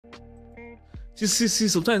See,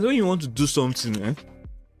 sometimes when you want to do something, man,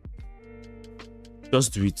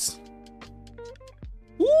 just do it.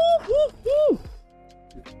 Woo, woo, woo.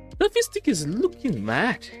 Selfie stick is looking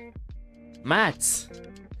mad.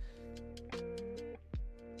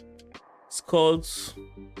 It's called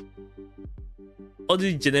all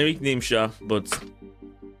the generic name, sure, but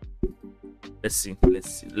let's see.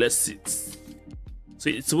 So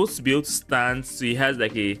it's supposed to be able to stand. So it has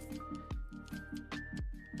like a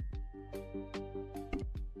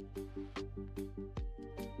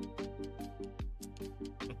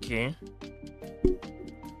okay.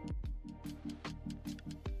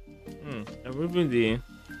 I'm removing the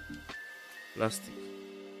plastic.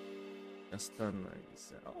 Can stand like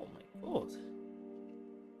this. Oh my god,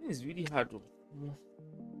 this is really hard.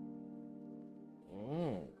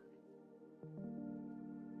 Oh,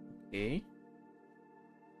 okay.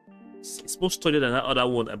 It's more sturdy than that other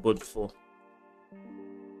one I bought before.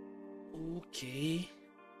 Okay.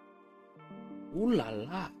 Ooh la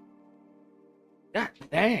la. God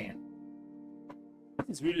damn.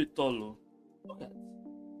 This is really tall, though. Look at it.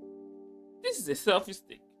 This is a selfie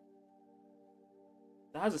stick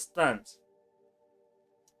that has a stand.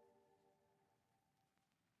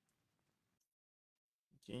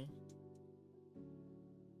 Okay.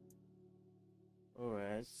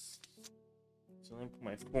 Alright. So let me put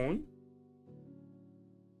my phone.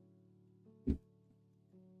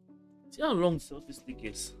 See how long the selfie stick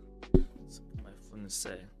is? So put my phone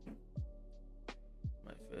inside.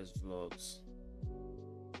 My first vlogs.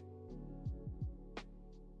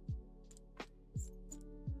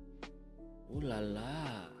 Ooh la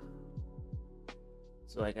la.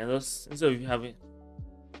 So I can just, instead of having,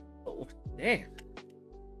 oh damn.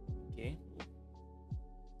 Okay.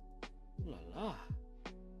 Ooh la la.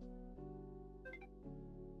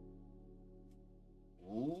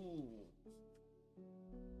 Ooh.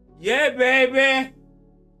 Yeah, baby.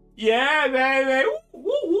 Yeah, baby.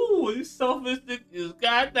 Woo. This selfie stick is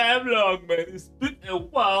goddamn long, man. It's been a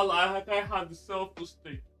while I had the selfie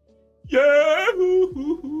stick. Yeah.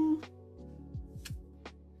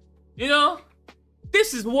 You know,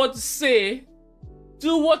 this is what to say.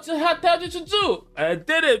 Do what I had told you to do. I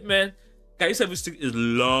did it, man. Guys, selfie stick is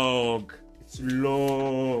long. It's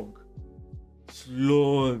long. It's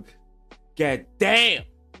long. God damn.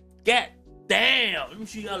 Let me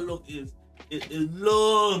show you how long it is. It is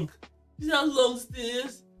long. See how long this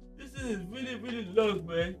is? This is really, really long,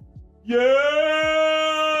 man. Yeah!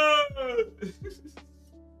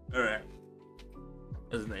 Alright.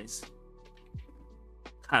 That's nice.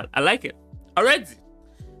 I like it already.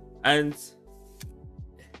 And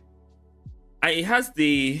it has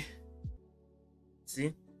the,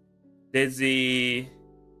 see, there's a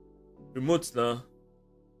remote now.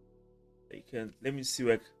 You can, let me see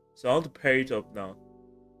where, so I want to pair it up now.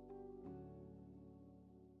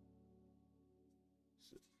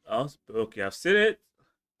 Okay, I've set it.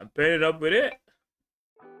 I'm pairing it up with it.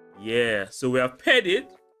 Yeah, so we have paired it.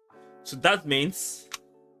 So that means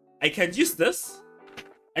I can use this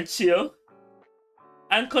and chill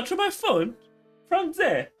and control my phone from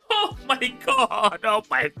there. Oh my god! Oh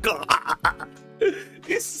my god!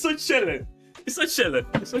 It's so chilling. It's so chilling.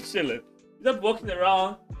 You're not walking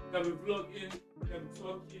around. You can be vlogging. You can be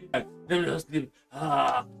talking. Let me just sleep.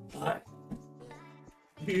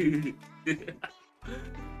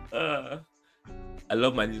 I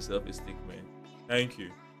love my new selfie stick, man. Thank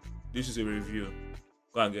you. This is a review.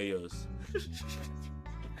 Go and get yours.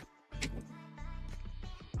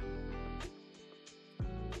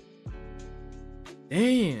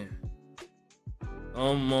 Damn.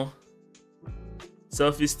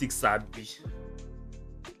 Selfie stick sabi.